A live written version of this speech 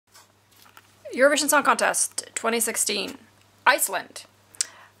Eurovision Song Contest 2016, Iceland.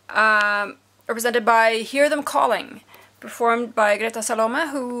 Represented by Hear Them Calling, performed by Greta Salome,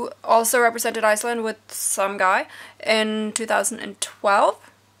 who also represented Iceland with some guy in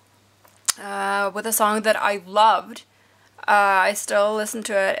 2012, with a song that I loved. I still listen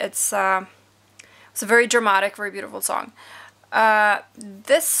to it. It's a very dramatic, very beautiful song.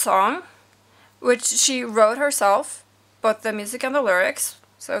 This song, which she wrote herself, both the music and the lyrics,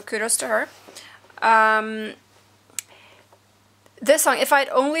 so kudos to her. This song, if I'd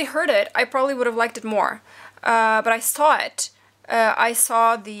only heard it, I probably would have liked it more. But I saw it. I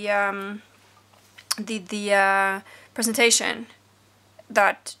saw the presentation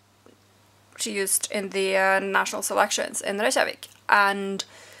that she used in the national selections in Reykjavik, and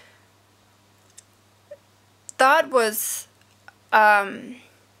that was,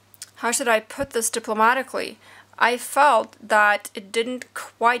 how should I put this diplomatically? I felt that it didn't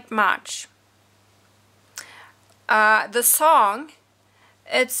quite match. The song,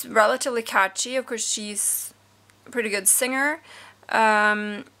 it's relatively catchy. Of course, she's a pretty good singer.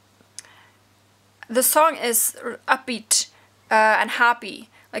 The song is upbeat and happy,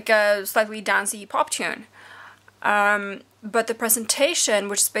 like a slightly dancey pop tune. But the presentation,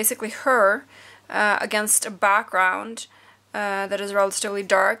 which is basically her against a background that is relatively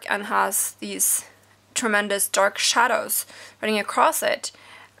dark and has these tremendous dark shadows running across it,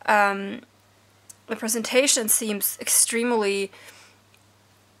 the presentation seems extremely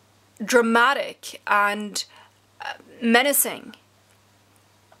dramatic and menacing.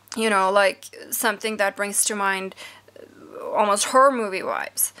 You know, like something that brings to mind almost horror movie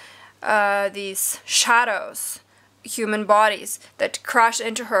vibes. These shadows, human bodies that crash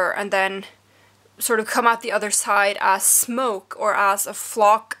into her and then sort of come out the other side as smoke or as a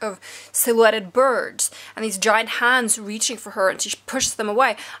flock of silhouetted birds, and these giant hands reaching for her and she pushes them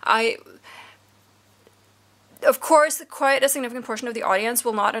away. Of course, quite a significant portion of the audience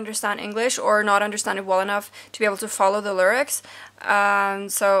will not understand English or not understand it well enough to be able to follow the lyrics,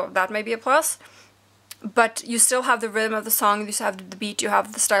 so that may be a plus. But you still have the rhythm of the song, you still have the beat, you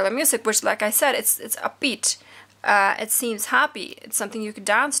have the style of music, which, like I said, it's upbeat. It seems happy. It's something you could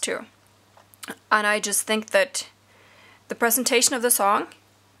dance to. And I just think that the presentation of the song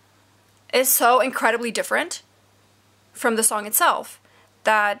is so incredibly different from the song itself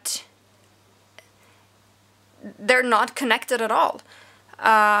that they're not connected at all.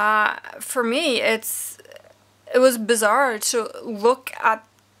 For me, it was bizarre to look at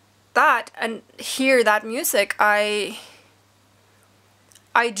that and hear that music. I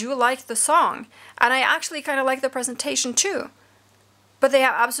do like the song, and I actually kind of like the presentation too, but they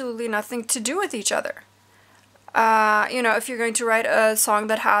have absolutely nothing to do with each other. You know, if you're going to write a song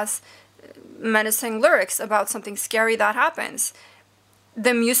that has menacing lyrics about something scary that happens,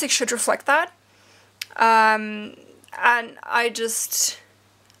 the music should reflect that. And I just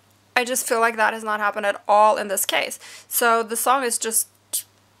feel like that has not happened at all in this case. So the song is just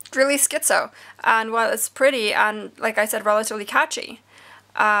really schizo, and while it's pretty and, like I said, relatively catchy,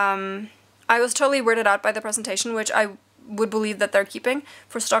 I was totally weirded out by the presentation, which I would believe that they're keeping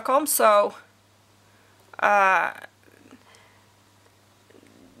for Stockholm. So yeah,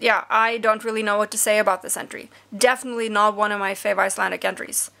 I don't really know what to say about this entry. Definitely not one of my fave Icelandic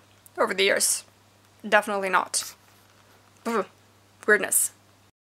entries over the years. Definitely not. Ugh, weirdness.